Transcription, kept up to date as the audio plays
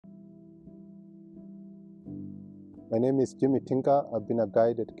My name is Tinka. I've been a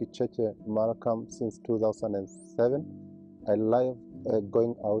guide at Kicheche Mara since 2007. I love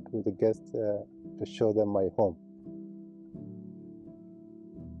going out with the guests to show them my home.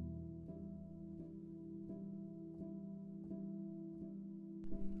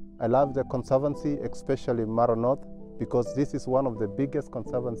 I love the conservancy, especially Mara North, because this is one of the biggest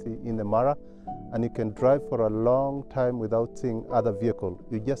conservancy in the Mara, and you can drive for a long time without seeing other vehicle.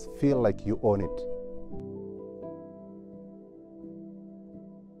 You just feel like you own it.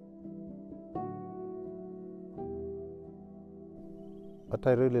 What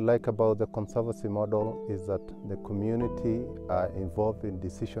I really like about the conservancy model is that the community are involved in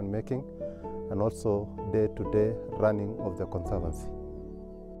decision making and also day-to-day running of the conservancy.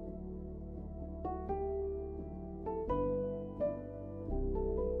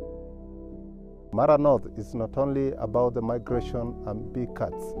 Mara North is not only about the migration and big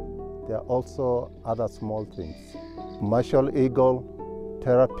cats, there are also other small things. Martial eagle,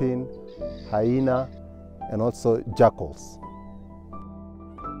 terrapin, hyena, and also jackals.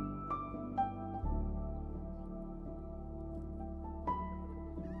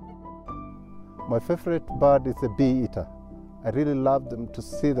 My favorite bird is the bee eater. I really love them to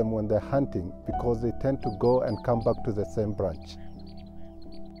see them when they're hunting because they tend to go and come back to the same branch.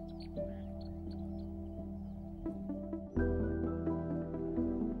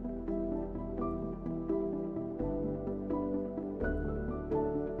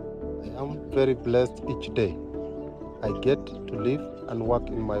 I am very blessed each day. I get to live and work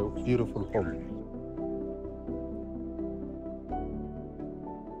in my beautiful home.